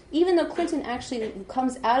 D.C. Even though Clinton actually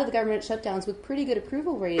comes out of the government shutdowns with pretty good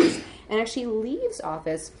approval ratings and actually leaves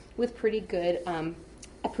office with pretty good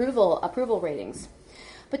approval ratings.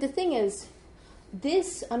 But the thing is,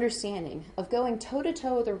 this understanding of going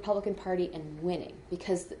toe-to-toe with the Republican Party and winning,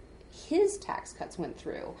 because his tax cuts went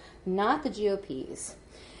through, not the GOP's,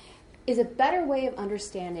 is a better way of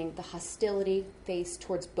understanding the hostility faced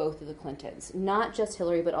towards both of the Clintons, not just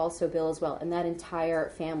Hillary, but also Bill as well, and that entire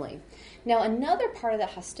family. Now, another part of that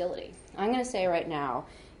hostility, I'm going to say right now,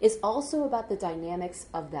 is also about the dynamics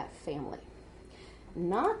of that family,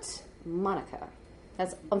 not Monica.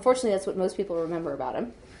 Unfortunately, that's what most people remember about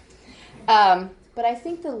him. But I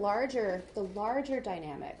think the larger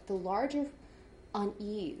dynamic, the larger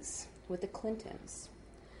unease with the Clintons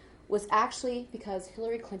was actually because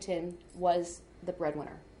Hillary Clinton was the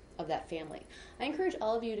breadwinner of that family. I encourage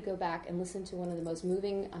all of you to go back and listen to one of the most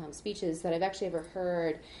moving speeches that I've actually ever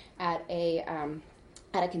heard at a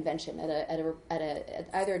convention, at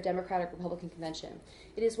either a Democratic or Republican convention.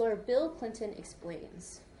 It is where Bill Clinton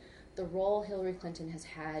explains the role Hillary Clinton has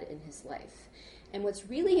had in his life. And what's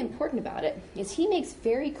really important about it is he makes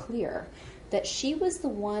very clear that she was the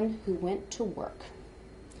one who went to work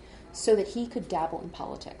so that he could dabble in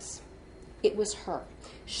politics. It was her.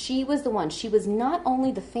 She was the one. She was not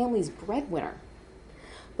only the family's breadwinner,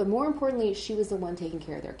 but more importantly, she was the one taking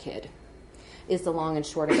care of their kid, is the long and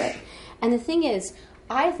short of it. And the thing is,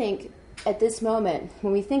 I think at this moment,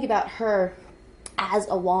 when we think about her as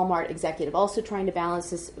a Walmart executive, also trying to balance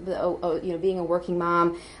this, being a working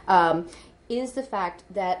mom, is the fact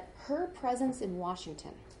that her presence in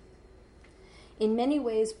Washington in many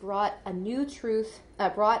ways brought a new truth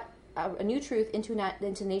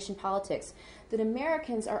into nation politics that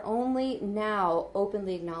Americans are only now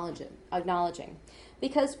openly acknowledging.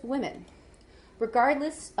 Because women,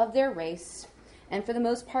 regardless of their race, and for the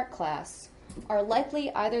most part class, are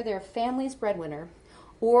likely either their family's breadwinner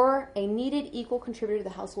or a needed equal contributor to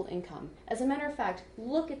the household income. As a matter of fact,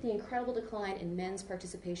 look at the incredible decline in men's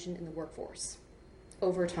participation in the workforce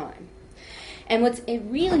over time. And what's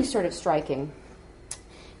really sort of striking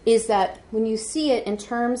is that when you see it in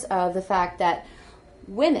terms of the fact that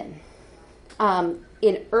women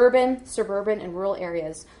in urban, suburban, and rural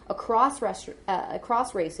areas across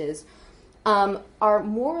races are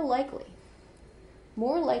more likely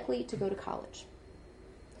to go to college,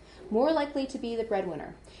 more likely to be the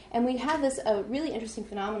breadwinner. And we have this really interesting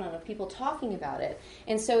phenomenon of people talking about it.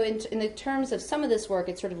 And so in the terms of some of this work,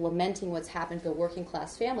 it's sort of lamenting what's happened to a working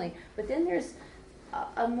class family. But then there's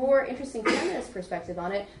a more interesting feminist perspective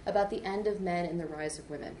on it about the end of men and the rise of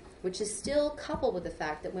women, which is still coupled with the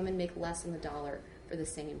fact that women make less than the dollar for the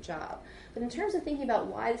same job. But in terms of thinking about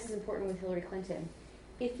why this is important with Hillary Clinton,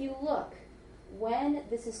 if you look, when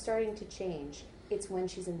this is starting to change, it's when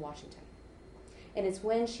she's in Washington. And it's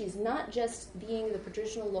when she's not just being the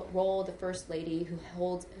traditional role of the First Lady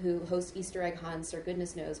who hosts Easter egg hunts or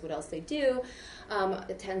goodness knows what else they do,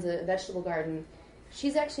 attends a vegetable garden.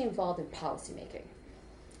 She's actually involved in policymaking.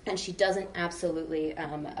 And she doesn't absolutely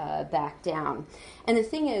back down. And the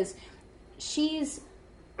thing is, she's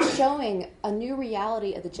showing a new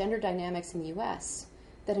reality of the gender dynamics in the U.S.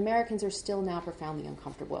 that Americans are still now profoundly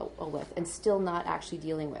uncomfortable with and still not actually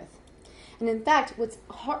dealing with. And in fact, what's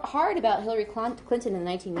hard about Hillary Clinton in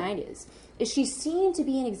the 1990s is she seemed to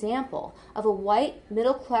be an example of a white,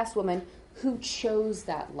 middle-class woman who chose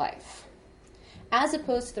that life. As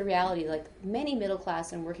opposed to the reality, like many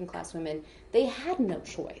middle-class and working-class women, they had no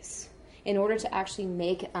choice in order to actually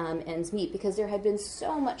make ends meet because there had been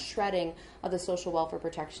so much shredding of the social welfare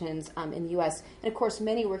protections in the U.S. And, of course,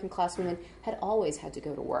 many working-class women had always had to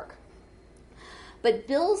go to work. But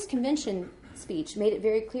Bill's convention speech made it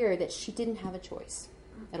very clear that she didn't have a choice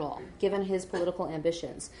at all, given his political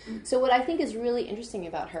ambitions. So what I think is really interesting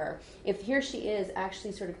about her, if here she is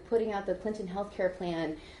actually sort of putting out the Clinton healthcare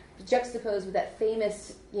plan, juxtaposed with that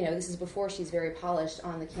famous, this is before she's very polished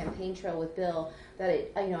on the campaign trail with Bill, that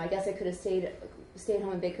I guess I could have stayed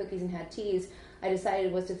home and baked cookies and had teas. I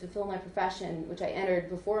decided was to fulfill my profession, which I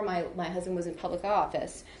entered before my husband was in public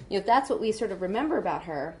office. If that's what we sort of remember about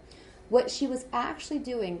her, what she was actually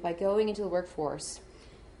doing by going into the workforce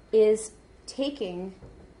is updating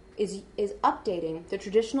the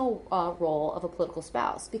traditional role of a political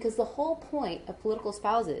spouse. Because the whole point of political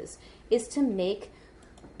spouses is to make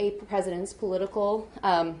a president's political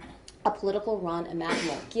run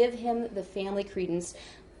imaginable. Give him the family credence.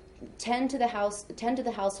 Tend to the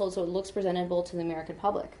household so it looks presentable to the American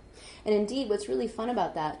public. And indeed, what's really fun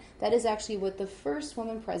about that is actually what the first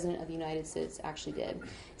woman president of the United States actually did.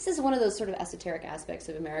 This is one of those sort of esoteric aspects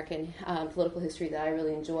of American political history that I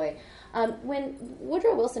really enjoy. When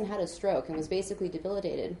Woodrow Wilson had a stroke and was basically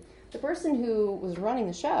debilitated, the person who was running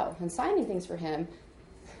the show and signing things for him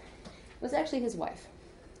was actually his wife,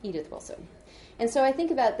 Edith Wilson. And so I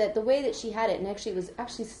think about that the way that she had it, and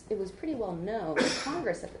it was pretty well known in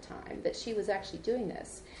Congress at the time that she was actually doing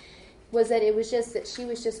this. was that it was just that she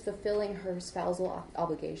was just fulfilling her spousal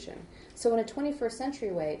obligation. So in a 21st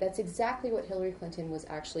century way, that's exactly what Hillary Clinton was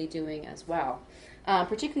actually doing as well,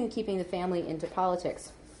 particularly in keeping the family into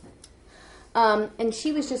politics. And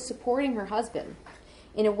she was just supporting her husband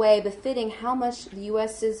in a way befitting how much the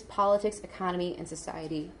U.S.'s politics, economy, and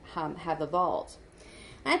society have evolved.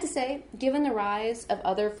 I have to say, given the rise of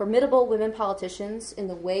other formidable women politicians in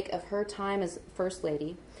the wake of her time as First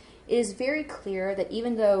Lady, it is very clear that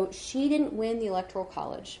even though she didn't win the Electoral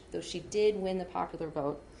College, though she did win the popular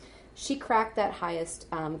vote, she cracked that highest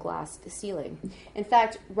glass ceiling. In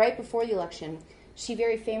fact, right before the election, she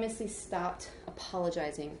very famously stopped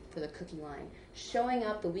apologizing for the cookie line, showing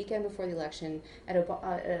up the weekend before the election at a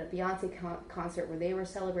Beyonce concert where they were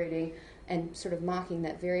celebrating and sort of mocking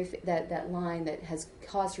that line that has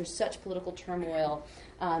caused her such political turmoil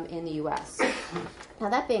in the U.S. Now,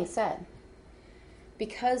 that being said,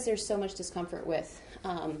 because there's so much discomfort with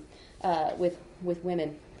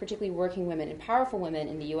women, particularly working women and powerful women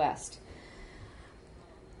in the U.S.,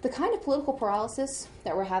 the kind of political paralysis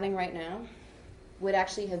that we're having right now would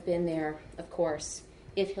actually have been there, of course,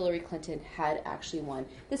 if Hillary Clinton had actually won.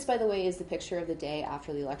 This, by the way, is the picture of the day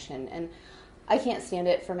after the election, and I can't stand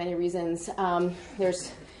it for many reasons.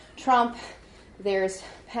 There's Trump, there's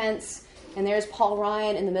Pence, and there's Paul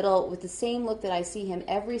Ryan in the middle with the same look that I see him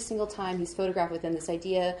every single time he's photographed with him, this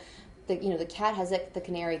idea that, the cat has the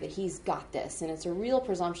canary, that he's got this, and it's a real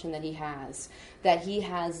presumption that he has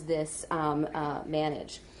this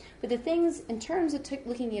managed. But the things, in terms of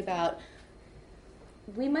looking about,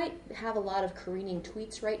 we might have a lot of careening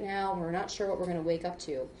tweets right now. We're not sure what we're going to wake up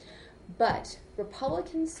to. But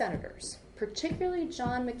Republican senators, particularly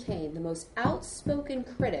John McCain, the most outspoken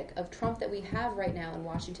critic of Trump that we have right now in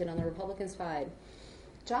Washington on the Republican side,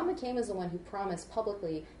 John McCain was the one who promised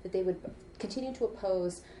publicly that they would continue to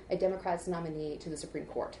oppose a Democrat's nominee to the Supreme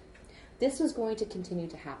Court. This was going to continue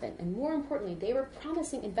to happen. And more importantly, they were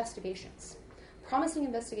promising investigations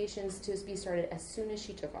to be started as soon as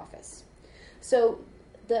she took office. So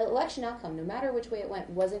the election outcome, no matter which way it went,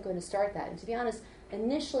 wasn't going to start that. And to be honest,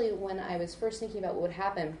 initially when I was first thinking about what would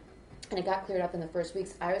happen, and it got cleared up in the first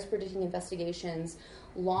weeks, I was predicting investigations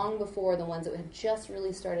long before the ones that have just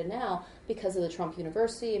really started now because of the Trump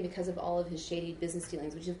University and because of all of his shady business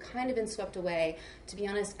dealings, which have kind of been swept away. To be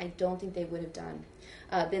honest, I don't think they would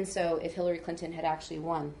have been so if Hillary Clinton had actually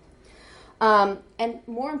won. And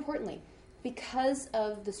more importantly, because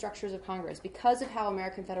of the structures of Congress, because of how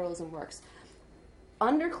American federalism works,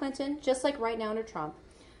 under Clinton, just like right now under Trump,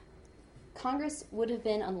 Congress would have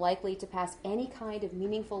been unlikely to pass any kind of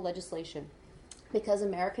meaningful legislation because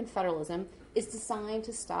American federalism is designed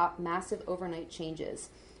to stop massive overnight changes,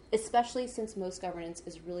 especially since most governance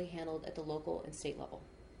is really handled at the local and state level.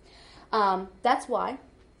 That's why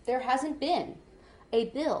there hasn't been a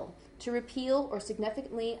bill to repeal or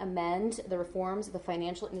significantly amend the reforms of the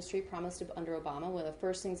financial industry promised under Obama. One of the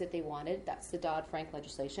first things that they wanted, that's the Dodd-Frank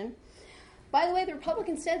legislation. By the way, the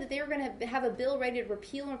Republicans said that they were going to have a bill ready to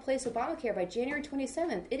repeal and replace Obamacare by January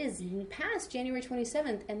 27th. It is past January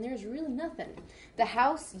 27th, and there's really nothing. The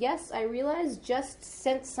House, yes, I realize, just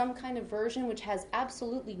sent some kind of version which has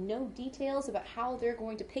absolutely no details about how they're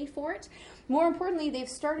going to pay for it. More importantly, they've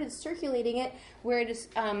started circulating it where it is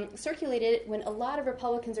circulated when a lot of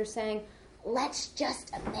Republicans are saying, let's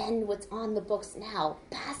just amend what's on the books now.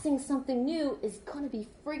 Passing something new is going to be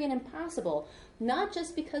friggin' impossible, not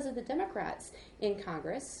just because of the Democrats in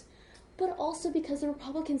Congress, but also because the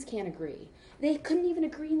Republicans can't agree. They couldn't even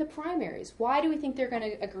agree in the primaries. Why do we think they're going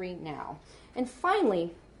to agree now? And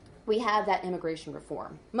finally, we have that immigration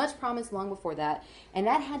reform, much promised long before that, and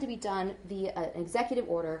that had to be done via an executive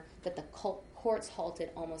order that the courts halted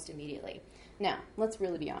almost immediately. Now, let's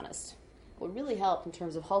really be honest. What really helped in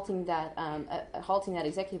terms of halting that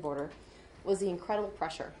executive order was the incredible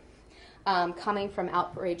pressure coming from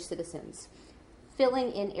outraged citizens,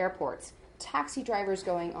 filling in airports, taxi drivers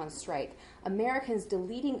going on strike, Americans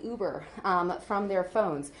deleting Uber from their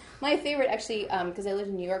phones. My favorite, actually, because I lived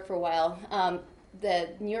in New York for a while, the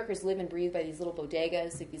New Yorkers live and breathe by these little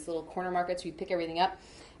bodegas, like these little corner markets where you pick everything up.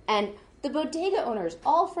 And the bodega owners,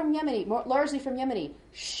 all from Yemeni, largely from Yemeni,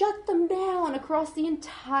 shut them down across the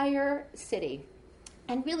entire city.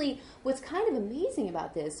 And really, what's kind of amazing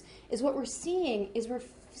about this is what we're seeing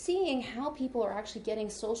how people are actually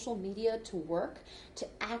getting social media to work to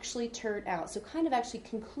actually turn out. So kind of actually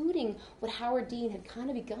concluding what Howard Dean had kind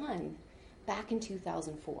of begun back in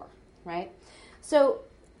 2004, right? So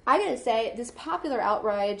I got to say, this popular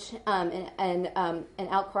outrage and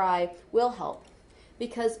outcry will help,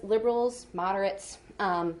 because liberals, moderates,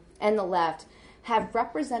 and the left have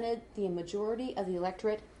represented the majority of the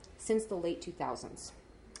electorate since the late 2000s.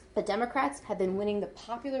 The Democrats have been winning the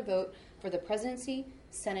popular vote for the presidency,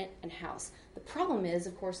 Senate, and House. The problem is,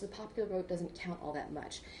 of course, the popular vote doesn't count all that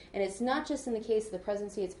much. And it's not just in the case of the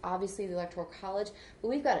presidency, it's obviously the Electoral College, but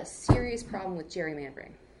we've got a serious problem with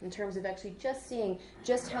gerrymandering in terms of actually just seeing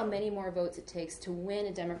just how many more votes it takes to win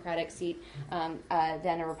a Democratic seat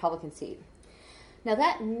than a Republican seat. Now,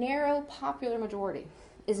 that narrow popular majority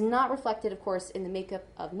is not reflected, of course, in the makeup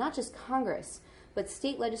of not just Congress, but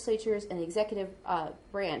state legislatures and the executive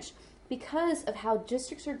branch because of how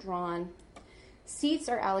districts are drawn, seats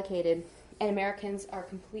are allocated, and Americans are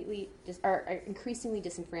increasingly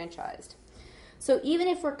disenfranchised. So even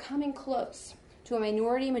if we're coming close to a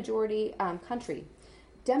minority-majority country,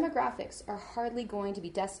 demographics are hardly going to be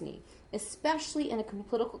destiny, especially in a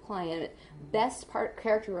political climate best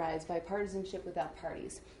characterized by partisanship without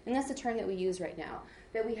parties. And that's the term that we use right now,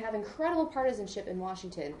 that we have incredible partisanship in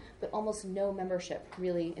Washington, but almost no membership,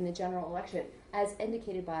 really, in the general election, as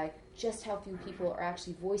indicated by just how few people are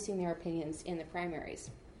actually voicing their opinions in the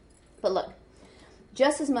primaries. But look,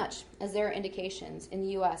 just as much as there are indications in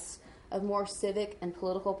the U.S. of more civic and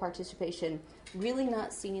political participation really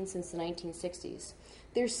not seen since the 1960s,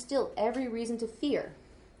 there's still every reason to fear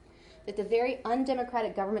that the very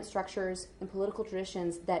undemocratic government structures and political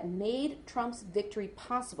traditions that made Trump's victory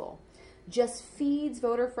possible just feeds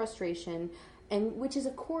voter frustration, and which is,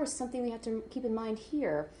 of course, something we have to keep in mind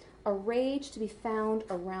here, a rage to be found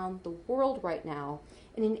around the world right now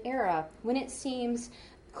in an era when it seems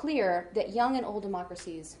clear that young and old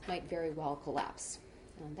democracies might very well collapse.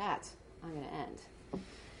 And on that, I'm going to end.